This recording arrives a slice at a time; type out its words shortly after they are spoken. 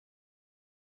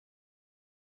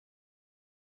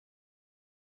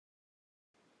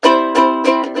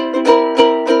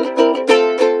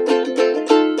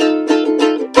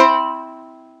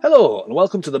Hello, and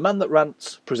welcome to the Man That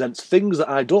Rants presents Things That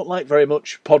I Don't Like Very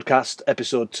Much podcast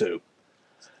episode 2.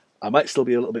 I might still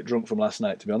be a little bit drunk from last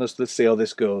night, to be honest. Let's see how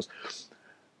this goes.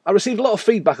 I received a lot of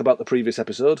feedback about the previous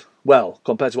episode. Well,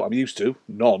 compared to what I'm used to,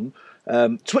 none.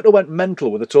 Twitter went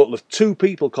mental with a total of 2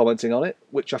 people commenting on it,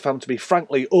 which I found to be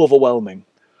frankly overwhelming.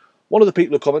 One of the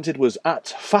people who commented was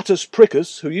at Fatus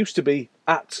Prickus, who used to be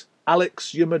at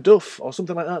Alex Yamaduff, or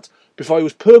something like that, before he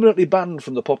was permanently banned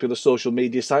from the popular social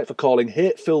media site for calling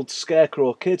hate-filled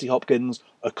scarecrow Katie Hopkins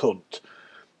a cunt.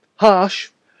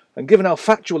 Harsh, and given how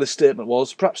factual his statement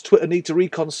was, perhaps Twitter need to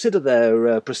reconsider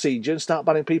their procedure and start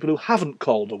banning people who haven't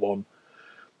called her one.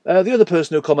 The other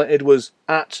person who commented was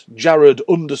at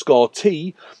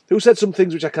Jared_T, who said some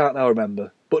things which I can't now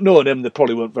remember, but knowing him, they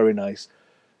probably weren't very nice.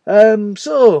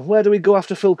 So, where do we go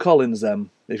after Phil Collins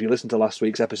then, if you listened to last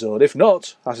week's episode? If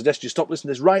not, I suggest you stop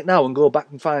listening to this right now and go back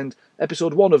and find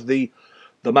episode 1 of the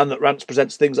Man That Rants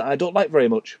presents Things That I Don't Like Very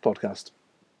Much podcast.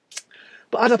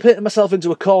 But had I painted myself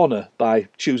into a corner by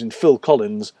choosing Phil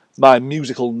Collins, my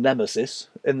musical nemesis,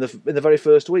 in the very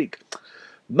first week?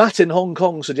 Matt in Hong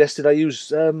Kong suggested I use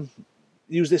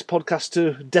this podcast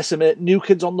to decimate New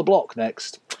Kids on the Block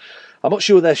next. I'm not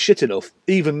sure they're shit enough,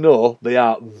 even though they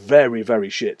are very, very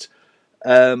shit.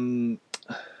 Don't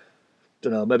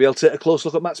know, maybe I'll take a close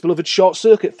look at Matt's beloved Short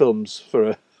Circuit films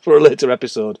for a later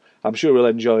episode. I'm sure we'll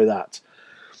enjoy that.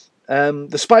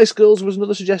 The Spice Girls was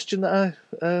another suggestion that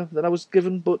I was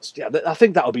given, but yeah, I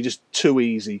think that'll be just too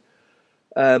easy.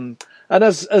 And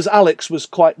as Alex was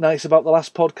quite nice about the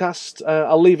last podcast,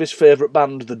 I'll leave his favourite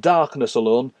band, The Darkness,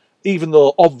 alone, even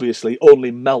though obviously only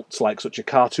melts like such a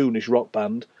cartoonish rock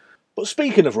band. But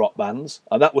speaking of rock bands,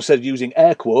 and that was said using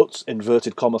air quotes,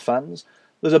 inverted comma fans,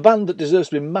 there's a band that deserves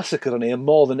to be massacred on here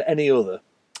more than any other.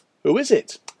 Who is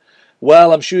it?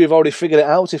 Well, I'm sure you've already figured it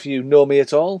out if you know me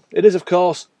at all. It is, of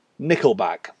course,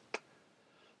 Nickelback.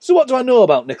 So what do I know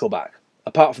about Nickelback,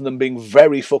 apart from them being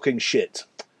very fucking shit?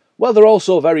 Well, they're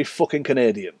also very fucking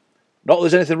Canadian. Not that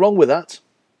there's anything wrong with that.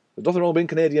 There's nothing wrong with being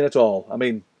Canadian at all. I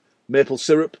mean, maple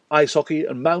syrup, ice hockey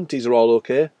and Mounties are all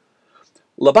okay.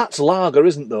 Labatt's lager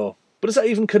isn't, though. But is that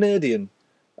even Canadian?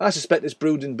 I suspect it's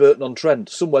brewed in Burton-on-Trent,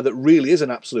 somewhere that really is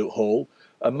an absolute hole,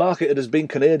 and marketed as being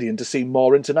Canadian to seem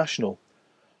more international.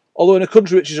 Although in a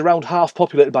country which is around half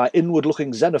populated by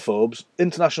inward-looking xenophobes,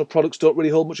 international products don't really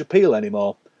hold much appeal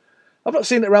anymore. I've not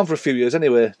seen it around for a few years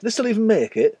anyway. Do they still even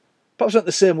make it? Perhaps not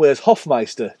the same way as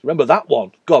Hofmeister. Remember that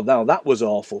one? God, now that was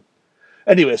awful.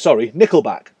 Anyway, sorry,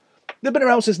 Nickelback. They've been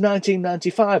around since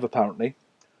 1995, apparently.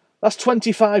 That's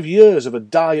 25 years of a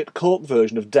Diet Coke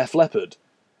version of Def Leppard.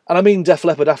 And I mean Def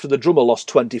Leppard after the drummer lost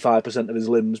 25% of his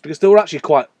limbs, because they were actually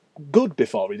quite good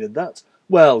before he did that.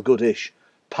 Well, goodish.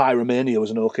 Pyromania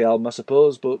was an okay album, I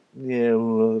suppose, but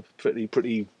yeah,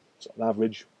 pretty sort of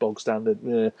average, bog standard.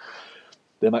 Yeah.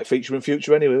 They might feature in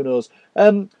future anyway, who knows.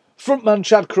 Frontman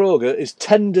Chad Kroeger is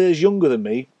 10 days younger than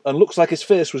me and looks like his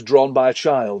face was drawn by a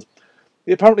child.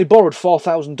 He apparently borrowed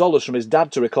 $4,000 from his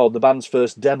dad to record the band's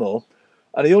first demo,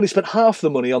 and he only spent half the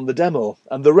money on the demo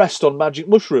and the rest on magic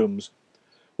mushrooms,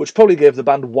 which probably gave the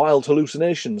band wild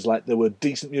hallucinations like they were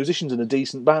decent musicians in a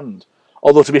decent band.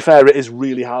 Although, to be fair, it is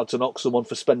really hard to knock someone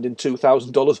for spending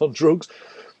 $2,000 on drugs.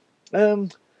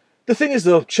 The thing is,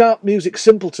 though, chart music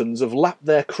simpletons have lapped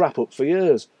their crap up for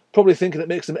years, probably thinking it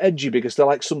makes them edgy because they're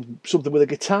like something with a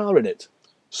guitar in it.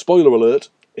 Spoiler alert,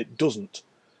 it doesn't.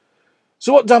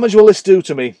 So what damage will this do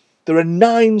to me? There are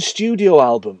 9 studio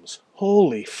albums.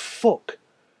 Holy fuck.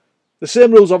 The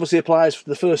same rules obviously applies for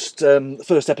the first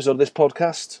episode of this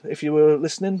podcast, if you were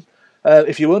listening.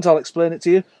 If you weren't, I'll explain it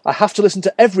to you. I have to listen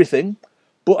to everything,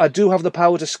 but I do have the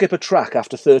power to skip a track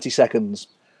after 30 seconds.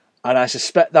 And I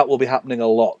suspect that will be happening a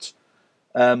lot.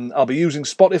 I'll be using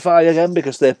Spotify again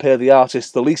because they pay the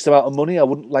artists the least amount of money. I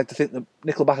wouldn't like to think that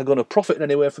Nickelback are going to profit in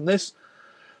any way from this.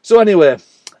 So anyway,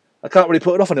 I can't really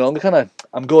put it off any longer, can I?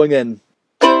 I'm going in.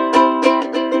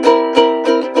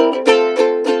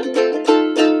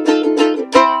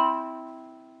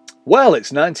 Well,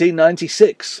 it's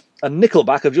 1996, and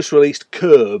Nickelback have just released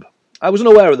Curb. I wasn't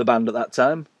aware of the band at that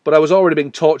time, but I was already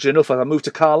being tortured enough as I moved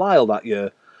to Carlisle that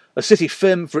year, a city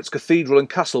famed for its cathedral and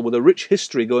castle with a rich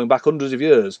history going back hundreds of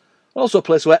years, and also a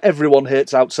place where everyone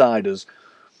hates outsiders.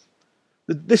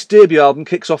 This debut album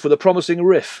kicks off with a promising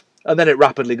riff, and then it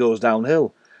rapidly goes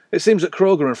downhill. It seems that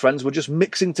Kroeger and friends were just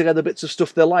mixing together bits of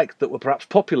stuff they liked that were perhaps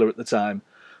popular at the time.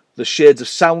 The shades of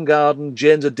Soundgarden,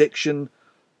 Jane's Addiction,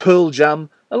 Pearl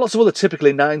Jam, and lots of other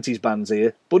typically 90s bands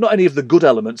here, but not any of the good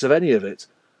elements of any of it.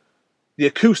 The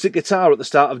acoustic guitar at the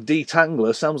start of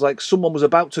Detangler sounds like someone was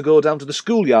about to go down to the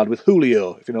schoolyard with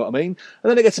Julio, if you know what I mean, and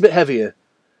then it gets a bit heavier.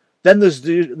 Then there's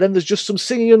just some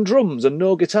singing and drums and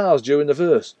no guitars during the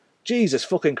verse. Jesus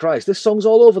fucking Christ, this song's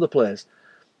all over the place.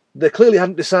 They clearly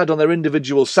hadn't decided on their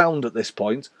individual sound at this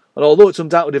point, and although it's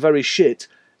undoubtedly very shit,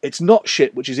 it's not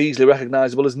shit which is easily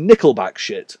recognisable as Nickelback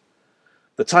shit.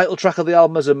 The title track of the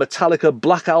album has a Metallica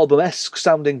Black Album-esque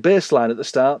sounding bass line at the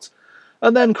start,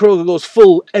 and then Kroger goes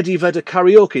full Eddie Vedder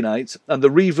karaoke night, and the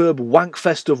reverb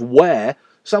wankfest of Where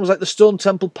sounds like the Stone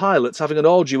Temple Pilots having an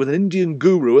orgy with an Indian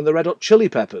guru and the Red Hot Chili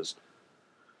Peppers.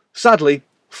 Sadly,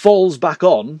 Falls Back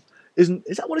On isn't...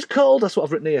 Is that what it's called? That's what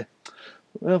I've written here.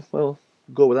 Well,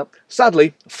 go with that.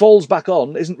 Sadly, Falls Back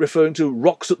On isn't referring to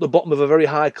rocks at the bottom of a very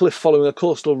high cliff following a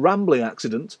coastal rambling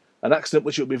accident, an accident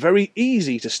which it would be very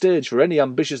easy to stage for any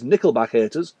ambitious Nickelback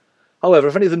haters. However,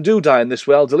 if any of them do die in this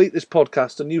way, I'll delete this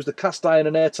podcast and use the cast iron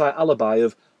and airtight alibi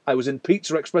of I was in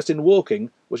Pizza Express in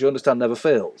Woking, which you understand never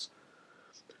fails.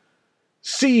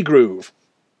 C Groove.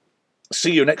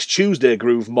 See you next Tuesday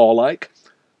groove, more like.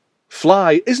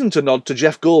 Fly isn't a nod to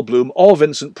Jeff Goldblum or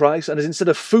Vincent Price and is instead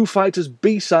a Foo Fighters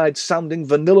B-side sounding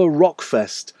vanilla rock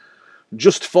fest.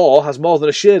 Just 4 has more than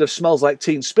a shade of Smells Like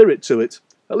Teen Spirit to it,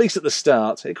 at least at the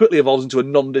start. It quickly evolves into a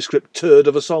nondescript turd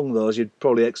of a song though, as you'd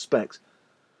probably expect.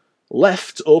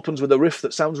 Left opens with a riff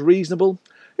that sounds reasonable.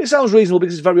 It sounds reasonable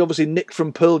because it's very obviously nicked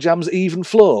from Pearl Jam's Even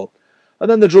Flow.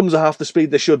 And then the drums are half the speed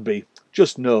they should be.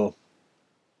 Just no.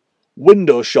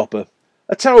 Window Shopper.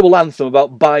 A terrible anthem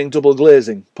about buying double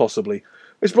glazing, possibly.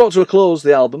 It's brought to a close,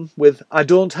 the album, with I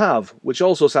Don't Have, which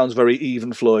also sounds very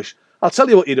even flowish. I'll tell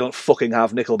you what you don't fucking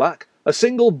have, Nickelback. A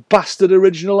single bastard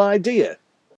original idea.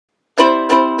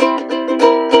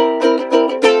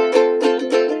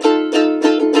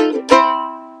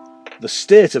 The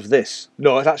state of this.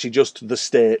 No, it's actually just the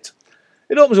state.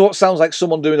 It opens with what sounds like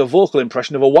someone doing a vocal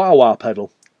impression of a wah-wah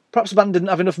pedal. Perhaps the band didn't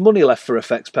have enough money left for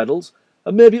effects pedals,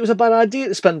 and maybe it was a bad idea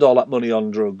to spend all that money on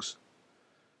drugs.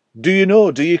 Do you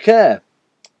know, do you care?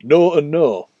 No and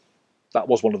no. That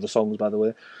was one of the songs, by the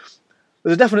way.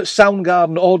 There's a definite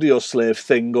Soundgarden Audio Slave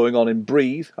thing going on in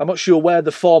Breathe. I'm not sure where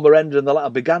the former ended and the latter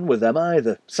began with them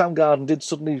either. Soundgarden did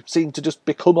suddenly seem to just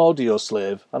become Audio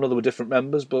Slave. I know there were different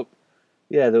members, but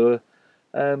yeah, they were,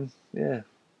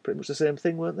 pretty much the same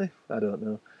thing, weren't they? I don't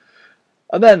know.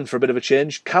 And then, for a bit of a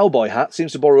change, Cowboy Hat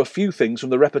seems to borrow a few things from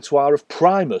the repertoire of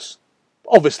Primus.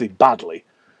 Obviously badly.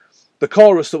 The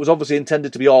chorus that was obviously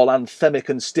intended to be all anthemic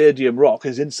and stadium rock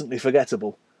is instantly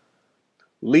forgettable.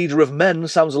 Leader of Men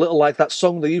sounds a little like that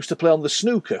song they used to play on the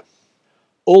snooker.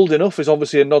 Old Enough is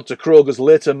obviously a nod to Kroger's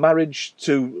later marriage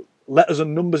to letters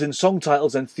and numbers in song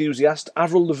titles enthusiast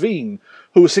Avril Lavigne,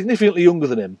 who was significantly younger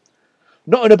than him.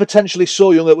 Not in a potentially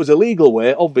so young it was illegal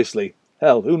way, obviously.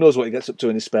 Hell, who knows what he gets up to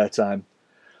in his spare time.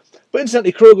 But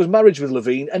incidentally, Kroger's marriage with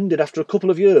Lavigne ended after a couple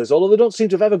of years, although they don't seem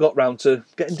to have ever got round to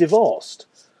getting divorced.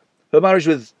 Her marriage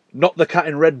with not the Cat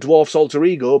in Red Dwarf's alter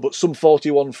ego, but Sum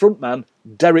 41 frontman,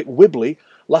 Derek Whibley,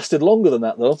 lasted longer than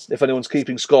that though, if anyone's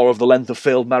keeping score of the length of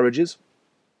failed marriages.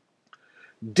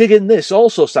 Digging This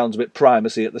also sounds a bit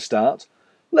primacy at the start.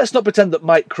 Let's not pretend that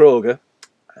Mike Kroger...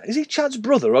 Is he Chad's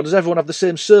brother, or does everyone have the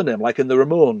same surname, like in the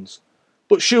Ramones?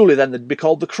 But surely then they'd be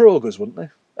called the Krogers, wouldn't they?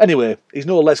 Anyway, he's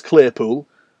no less Claypool.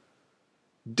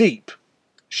 Deep.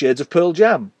 Shades of Pearl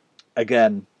Jam.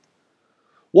 Again.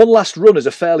 One Last Run is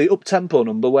a fairly up-tempo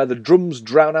number where the drums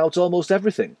drown out almost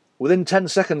everything. Within 10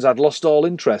 seconds I'd lost all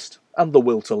interest, and the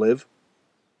will to live.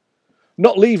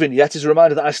 Not Leaving Yet is a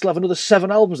reminder that I still have another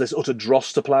 7 albums this utter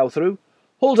dross to plough through.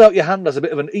 Hold Out Your Hand has a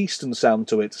bit of an Eastern sound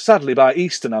to it. Sadly, by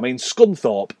Eastern I mean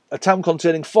Scunthorpe, a town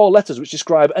containing 4 letters which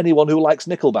describe anyone who likes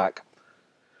Nickelback.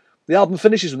 The album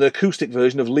finishes with an acoustic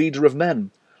version of Leader of Men.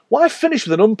 Why finish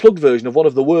with an unplugged version of one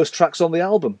of the worst tracks on the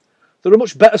album? There are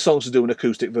much better songs to do an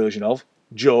acoustic version of.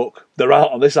 Joke. There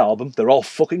aren't on this album. They're all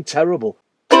fucking terrible.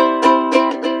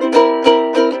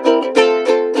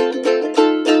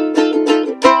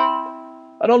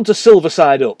 And on to Silver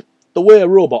Side Up. The way a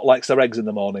robot likes their eggs in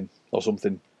the morning. Or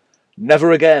something.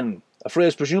 Never Again. A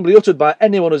phrase presumably uttered by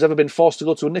anyone who's ever been forced to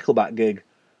go to a Nickelback gig.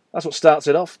 That's what starts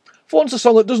it off. For once a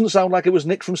song that doesn't sound like it was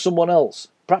nicked from someone else.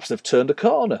 Perhaps they've turned a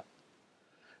corner.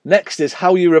 Next is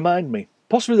How You Remind Me.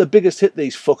 Possibly the biggest hit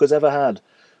these fuckers ever had.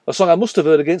 A song I must have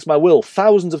heard against my will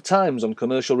thousands of times on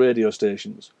commercial radio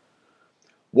stations.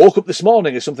 Woke Up This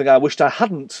Morning is something I wished I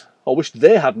hadn't, or wished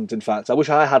they hadn't in fact. I wish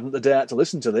I hadn't the day I had to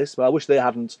listen to this, but I wish they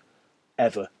hadn't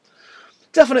ever.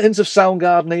 Definite hints of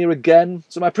Soundgarden here again.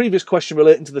 So my previous question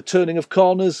relating to the turning of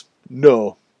corners,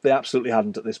 no, they absolutely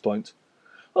hadn't at this point.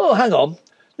 Oh, hang on.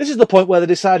 This is the point where they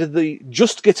decided the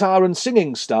just guitar and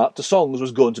singing start to songs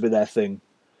was going to be their thing.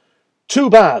 Too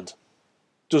Bad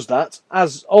does that,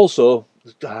 as also...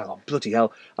 Oh, bloody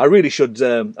hell. I really should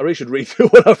read through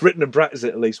what I've written and practice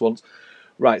it at least once.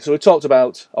 Right, so I talked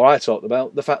about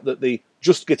the fact that the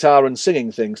Just Guitar and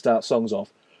Singing thing starts songs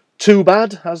off. Too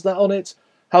Bad has that on it.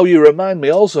 How You Remind Me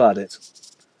also had it.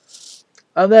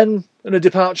 And then, in a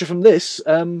departure from this,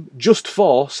 Just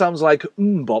For sounds like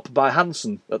Bop by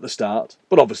Hanson at the start,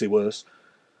 but obviously worse.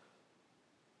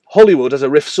 Hollywood has a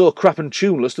riff so crap and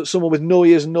tuneless that someone with no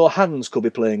ears and no hands could be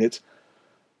playing it.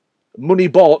 Money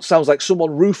Bought sounds like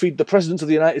someone roofied the President of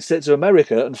the United States of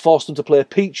America and forced them to play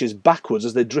Peaches backwards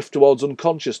as they drift towards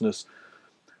unconsciousness.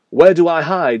 Where Do I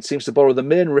Hide seems to borrow the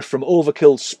main riff from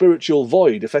Overkill's Spiritual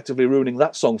Void, effectively ruining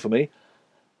that song for me.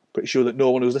 Pretty sure that no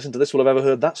one who's listened to this will have ever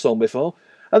heard that song before.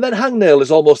 And then Hangnail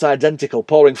is almost identical,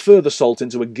 pouring further salt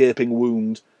into a gaping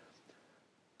wound.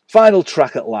 Final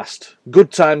track at last.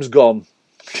 Good Times Gone.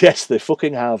 Yes, they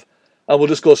fucking have. And we'll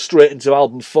just go straight into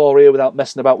album 4 here without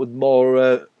messing about with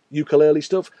more ukulele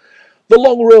stuff. The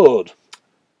Long Road.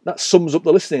 That sums up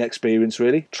the listening experience,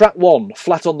 really. Track 1,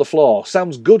 Flat on the Floor,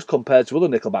 sounds good compared to other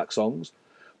Nickelback songs,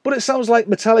 but it sounds like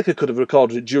Metallica could have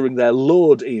recorded it during their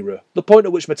Load era, the point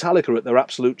at which Metallica are at their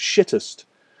absolute shittest.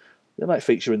 They might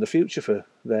feature in the future for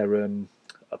their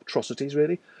atrocities,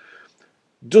 really.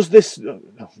 Do This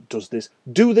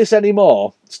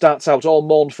Anymore starts out all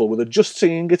mournful with a just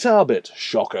singing guitar bit.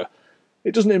 Shocker.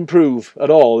 It doesn't improve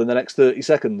at all in the next 30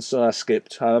 seconds, so I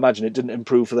skipped. I imagine it didn't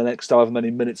improve for the next however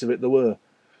many minutes of it there were.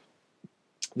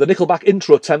 The Nickelback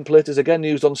intro template is again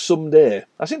used on Someday.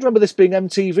 I seem to remember this being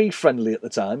MTV friendly at the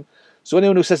time, so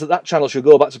anyone who says that that channel should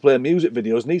go back to playing music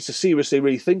videos needs to seriously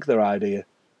rethink their idea.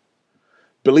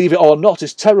 Believe It or Not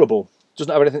is terrible.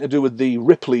 Doesn't have anything to do with the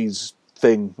Ripley's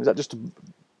thing. Is that just a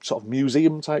sort of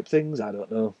museum type things? I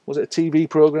don't know. Was it a TV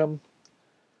programme?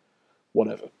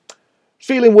 Whatever.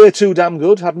 Feeling Way Too Damn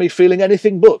Good had me feeling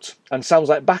anything but, and sounds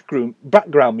like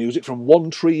background music from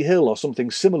One Tree Hill or something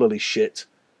similarly shit.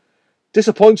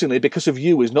 Disappointingly, Because of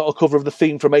You is not a cover of the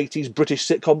theme from 80s British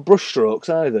sitcom Brushstrokes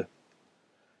either.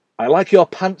 I Like Your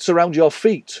Pants Around Your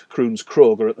Feet, croons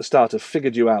Kroger at the start of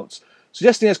Figured You Out,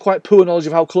 suggesting he has quite poor knowledge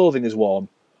of how clothing is worn.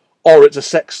 Or it's a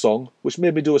sex song, which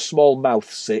made me do a small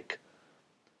mouth sick.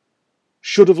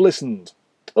 Should Have Listened.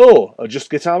 Oh, a just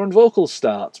guitar and vocals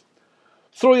start.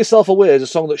 Throw Yourself Away is a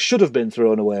song that should have been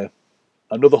thrown away.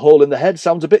 Another Hole in the Head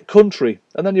sounds a bit country,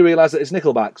 and then you realise that it's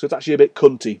Nickelback, so it's actually a bit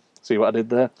cunty. See what I did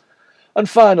there? And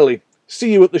finally,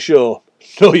 See You at the Show.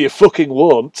 No, you fucking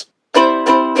won't.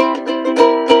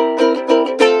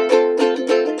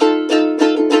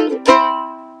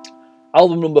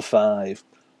 Album number 5.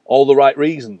 All the Right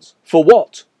Reasons. For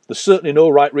what? There's certainly no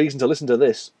right reason to listen to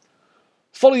this.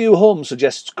 Follow You Home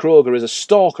suggests Kroger is a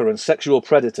stalker and sexual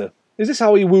predator. Is this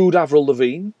how he wooed Avril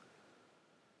Lavigne?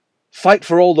 Fight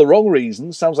for All the Wrong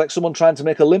Reasons sounds like someone trying to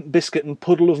make a Limp Biscuit and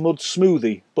Puddle of Mud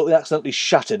smoothie, but they accidentally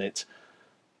shat in it.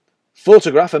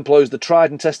 Photograph employs the tried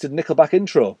and tested Nickelback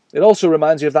intro. It also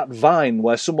reminds you of that Vine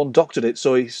where someone doctored it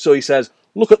so he says,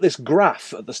 "Look at this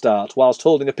graph" at the start, whilst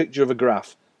holding a picture of a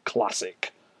graph.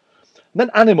 Classic. And then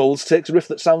Animals takes a riff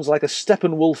that sounds like a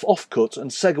Steppenwolf offcut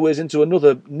and segues into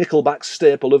another Nickelback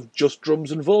staple of just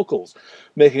drums and vocals,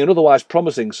 making an otherwise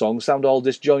promising song sound all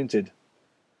disjointed.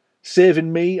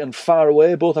 Saving Me and Far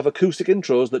Away both have acoustic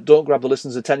intros that don't grab the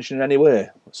listener's attention in any way.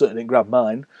 Certainly didn't grab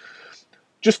mine.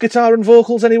 Just guitar and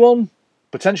vocals, anyone?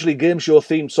 Potentially game show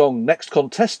themed song Next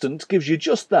Contestant gives you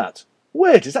just that.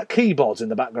 Wait, is that keyboards in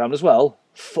the background as well?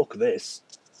 Fuck this.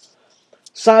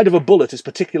 Side of a Bullet is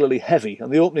particularly heavy,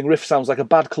 and the opening riff sounds like a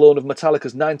bad clone of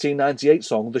Metallica's 1998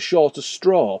 song The Shortest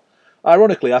Straw.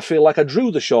 Ironically, I feel like I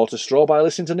drew The Shortest Straw by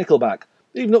listening to Nickelback,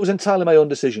 even though it was entirely my own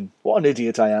decision. What an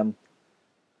idiot I am.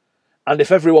 And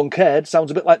If Everyone Cared sounds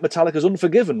a bit like Metallica's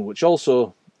Unforgiven, which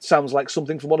also sounds like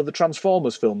something from one of the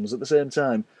Transformers films at the same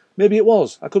time. Maybe it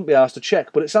was. I couldn't be asked to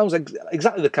check, but it sounds like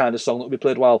exactly the kind of song that would be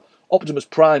played while Optimus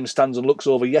Prime stands and looks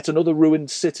over yet another ruined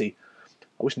city.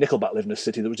 I wish Nickelback lived in a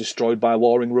city that was destroyed by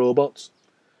warring robots.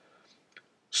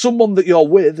 Someone That You're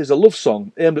With is a love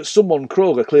song aimed at someone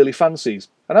Kroger clearly fancies.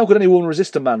 And how could anyone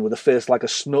resist a man with a face like a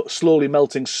slowly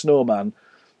melting snowman?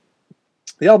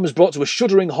 The album is brought to a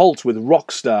shuddering halt with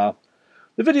Rockstar.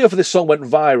 The video for this song went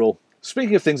viral.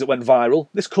 Speaking of things that went viral,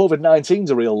 this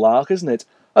COVID-19's a real lark, isn't it?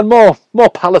 And more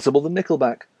palatable than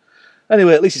Nickelback.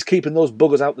 Anyway, at least he's keeping those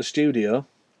buggers out the studio.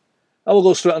 I will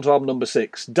go straight on to album number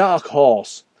 6, Dark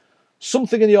Horse.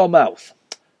 Something in Your Mouth.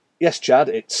 Yes, Chad,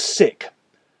 it's sick.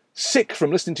 Sick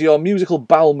from listening to your musical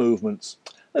bowel movements.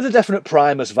 There's a definite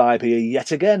Primus vibe here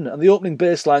yet again, and the opening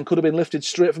bass line could have been lifted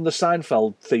straight from the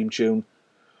Seinfeld theme tune.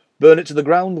 Burn It to the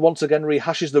Ground once again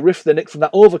rehashes the riff they nicked from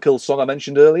that Overkill song I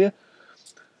mentioned earlier.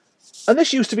 And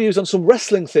this used to be used on some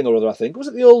wrestling thing or other, I think. Was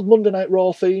it the old Monday Night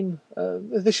Raw theme?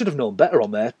 They should have known better on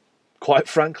there, quite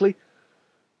frankly.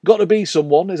 Gotta Be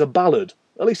Someone is a ballad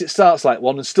At least it starts like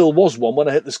one and still was one when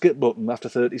I hit the skip button after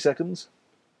 30 seconds.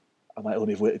 I might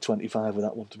only have waited 25 with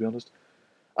that one, to be honest.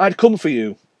 I'd come for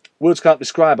you. Words can't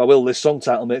describe how ill this song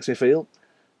title makes me feel.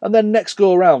 And then Next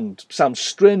Go Round sounds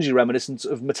strangely reminiscent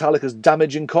of Metallica's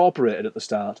Damage Incorporated at the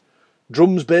start.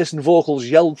 Drums, bass and vocals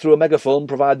yelled through a megaphone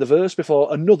provide the verse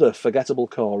before another forgettable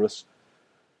chorus.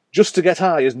 Just to Get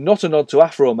High is not a nod to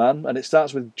Afro Man, and it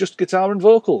starts with just guitar and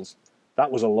vocals. That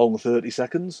was a long 30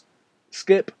 seconds.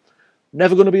 Skip.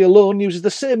 Never Gonna Be Alone uses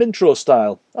the same intro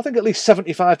style. I think at least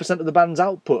 75% of the band's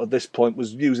output at this point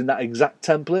was using that exact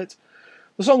template.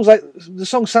 The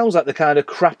song sounds like the kind of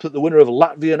crap that the winner of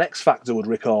Latvian X Factor would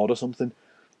record or something.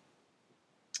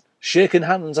 Shaking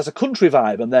Hands has a country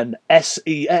vibe, and then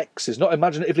SEX is not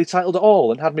imaginatively titled at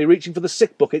all and had me reaching for the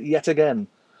sick bucket yet again.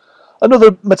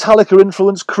 Another Metallica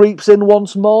influence creeps in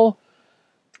once more.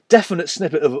 Definite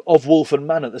snippet of Wolf and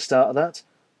Man at the start of that.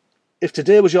 If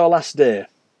today was your last day.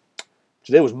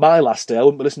 Today was my last day, I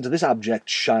wouldn't be listening to this abject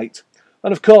shite.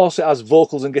 And of course it has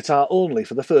vocals and guitar only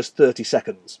for the first 30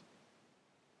 seconds.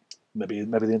 Maybe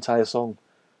the entire song.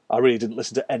 I really didn't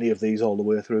listen to any of these all the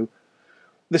way through.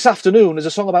 This Afternoon is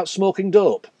a song about smoking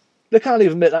dope. They can't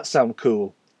even make that sound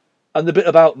cool. And the bit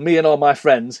about me and all my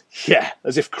friends, yeah,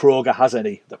 as if Kroger has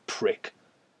any, the prick.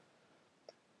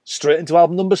 Straight into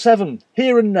album number 7,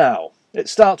 Here and Now. It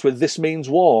starts with This Means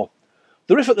War.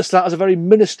 The riff at the start has a very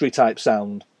Ministry-type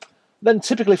sound. Then,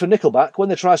 typically for Nickelback, when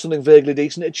they try something vaguely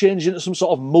decent, it changes into some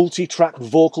sort of multi-track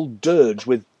vocal dirge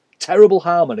with terrible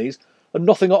harmonies and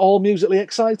nothing at all musically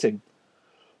exciting.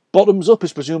 Bottoms Up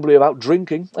is presumably about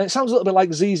drinking, and it sounds a little bit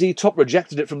like ZZ Top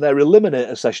rejected it from their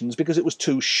Eliminator sessions because it was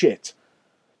too shit.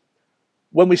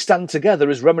 When We Stand Together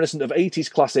is reminiscent of 80s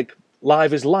classic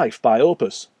Live is Life by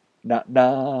Opus. Na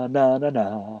na na na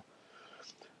na.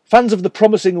 Fans of the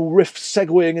promising riff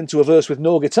segueing into a verse with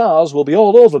no guitars will be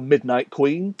all over Midnight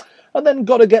Queen, and then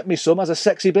Gotta Get Me Some has a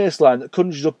sexy bass line that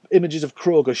conjures up images of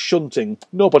Kroger shunting.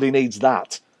 Nobody needs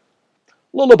that.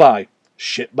 Lullaby,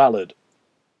 shit ballad.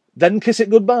 Then Kiss It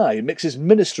Goodbye mixes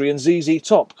Ministry and ZZ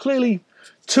Top, clearly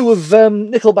two of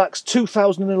Nickelback's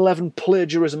 2011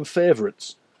 plagiarism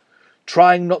favourites.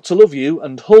 Trying Not to Love You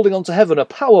and Holding On to Heaven are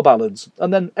power ballads,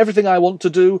 and then Everything I Want to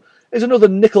Do is another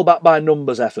Nickelback by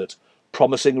numbers effort.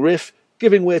 Promising riff,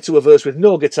 giving way to a verse with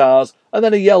no guitars, and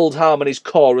then a yelled harmonies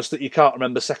chorus that you can't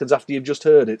remember seconds after you've just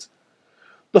heard it.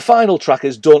 The final track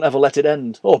is Don't Ever Let It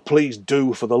End. Oh, please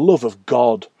do, for the love of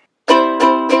God.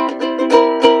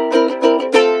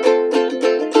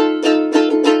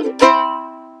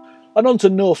 And on to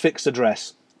No Fixed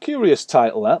Address. Curious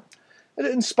title, that. Is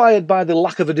it inspired by the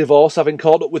lack of a divorce having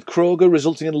caught up with Kroger,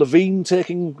 resulting in Levine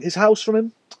taking his house from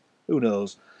him? Who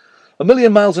knows? A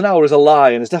million miles an hour is a lie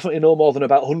and is definitely no more than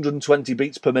about 120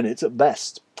 beats per minute at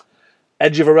best.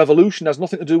 Edge of a Revolution has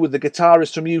nothing to do with the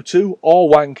guitarist from U2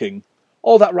 or wanking,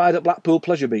 or that ride at Blackpool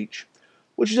Pleasure Beach,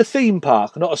 which is a theme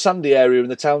park, not a sandy area in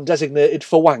the town designated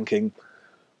for wanking.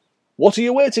 What Are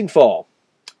You Waiting For?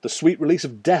 The sweet release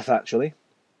of Death, actually.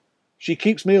 She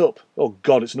Keeps Me Up. Oh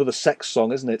God, it's another sex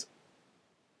song, isn't it?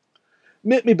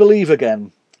 Make Me Believe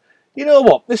Again. You know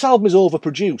what? This album is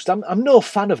overproduced. I'm no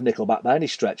fan of Nickelback by any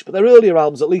stretch, but their earlier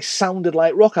albums at least sounded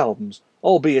like rock albums,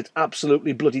 albeit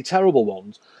absolutely bloody terrible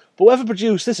ones. But whoever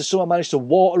produced this has somehow managed to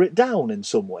water it down in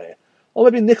some way. Or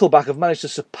maybe Nickelback have managed to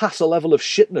surpass a level of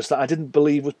shitness that I didn't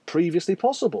believe was previously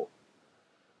possible.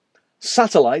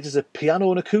 Satellite is a piano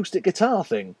and acoustic guitar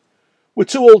thing. We're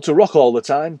too old to rock all the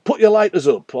time. Put your lighters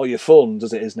up, or your phones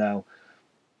as it is now.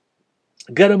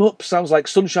 Get 'Em Up sounds like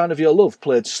Sunshine of Your Love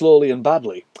played slowly and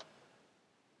badly.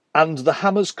 And The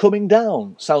Hammer's Coming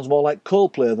Down sounds more like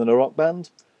Coldplay than a rock band.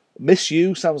 Miss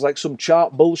You sounds like some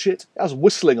chart bullshit. It has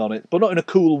whistling on it, but not in a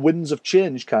cool Winds of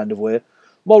Change kind of way.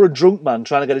 More a drunk man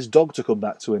trying to get his dog to come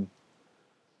back to him.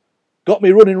 Got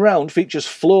Me Running Round features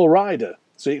Flo Rida,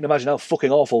 so you can imagine how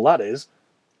fucking awful that is.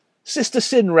 Sister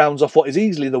Sin rounds off what is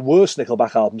easily the worst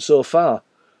Nickelback album so far.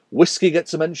 Whiskey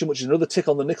gets a mention, which is another tick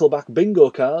on the Nickelback bingo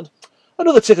card.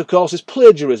 Another tick, of course, is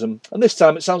plagiarism, and this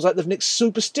time it sounds like they've nicked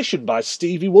Superstition by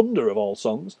Stevie Wonder, of all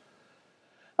songs.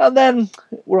 And then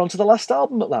we're on to the last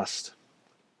album at last.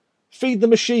 Feed the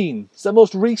Machine. It's their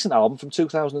most recent album from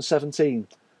 2017.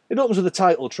 It opens with the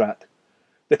title track.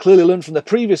 They clearly learned from their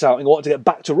previous outing and wanted to get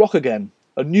back to rock again.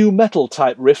 A new metal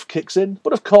type riff kicks in,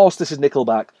 but of course this is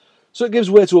Nickelback, so it gives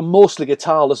way to a mostly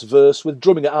guitarless verse with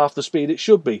drumming at half the speed it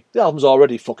should be. The album's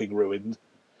already fucking ruined.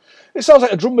 It sounds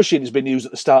like a drum machine has been used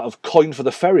at the start of Coin for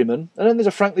the Ferryman, and then there's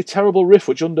a frankly terrible riff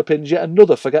which underpins yet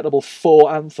another forgettable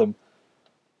faux anthem.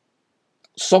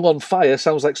 Song on Fire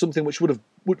sounds like something which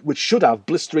should have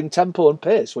blistering tempo and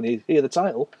pace when you hear the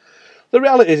title. The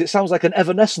reality is it sounds like an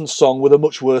Evanescence song with a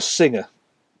much worse singer.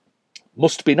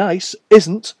 Must Be Nice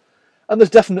isn't, and there's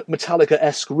definite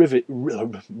Metallica-esque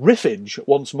riffage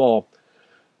once more.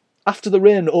 After the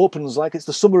Rain opens like it's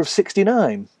the summer of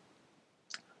 '69.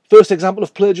 First example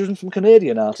of plagiarism from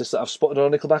Canadian artists that I've spotted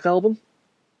on a Nickelback album.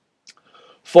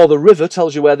 For the River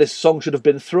tells you where this song should have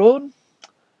been thrown.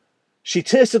 She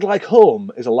Tasted Like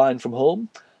Home is a line from Home.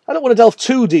 I don't want to delve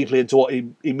too deeply into what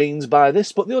he means by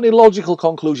this, but the only logical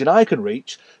conclusion I can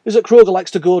reach is that Kroger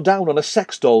likes to go down on a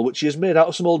sex doll which he has made out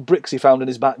of some old bricks he found in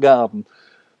his back garden.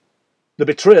 The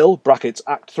Betrayal, brackets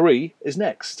Act 3, is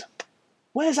next.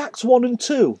 Where's Acts 1 and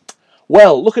 2?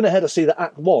 Well, looking ahead I see that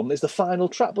Act 1 is the final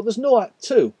track, but there's no Act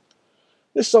 2.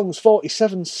 This song's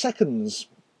 47 seconds.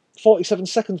 47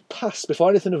 seconds pass before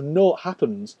anything of note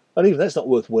happens, and even that's not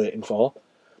worth waiting for.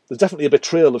 There's definitely a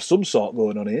betrayal of some sort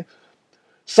going on here.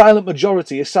 Silent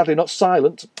Majority is sadly not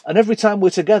silent, and Every Time We're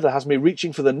Together has me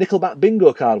reaching for the Nickelback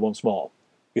bingo card once more.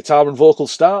 Guitar and vocal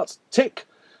start, tick.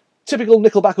 Typical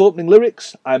Nickelback opening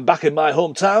lyrics, I'm back in my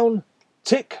hometown,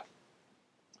 tick.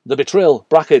 The Betrayal,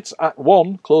 brackets, Act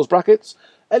 1, close brackets,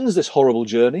 ends this horrible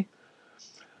journey.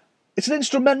 It's an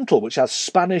instrumental which has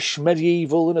Spanish,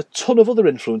 medieval, and a ton of other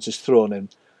influences thrown in.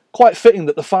 Quite fitting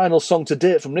that the final song to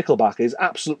date from Nickelback is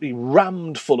absolutely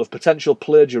rammed full of potential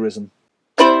plagiarism.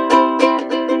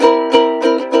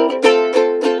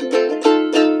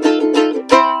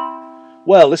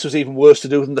 Well, this was even worse to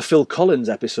do than the Phil Collins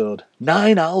episode.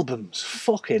 9 albums.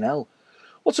 Fucking hell.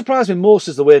 What surprised me most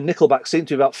is the way Nickelback seem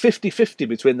to be about 50-50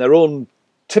 between their own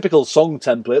typical song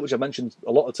template, which I've mentioned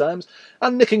a lot of times,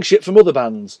 and nicking shit from other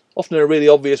bands, often in a really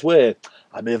obvious way.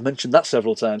 I may have mentioned that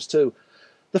several times too.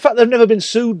 The fact they've never been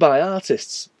sued by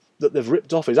artists that they've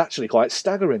ripped off is actually quite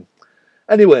staggering.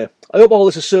 Anyway, I hope all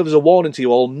this has served as a warning to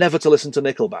you all never to listen to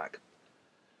Nickelback.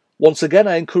 Once again,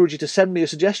 I encourage you to send me your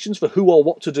suggestions for who or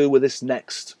what to do with this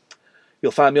next.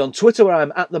 You'll find me on Twitter where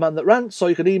I'm @TheManThatRants, or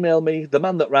you can email me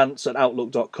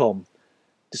themanThatRants@outlook.com.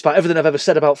 Despite everything I've ever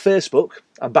said about Facebook,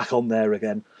 I'm back on there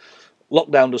again.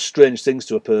 Lockdown does strange things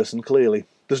to a person, clearly.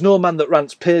 There's no Man That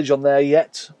Rants page on there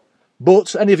yet,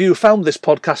 but any of you who found this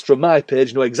podcast from my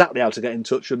page know exactly how to get in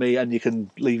touch with me, and you can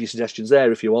leave your suggestions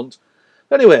there if you want.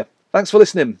 Anyway, thanks for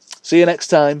listening. See you next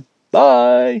time.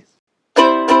 Bye!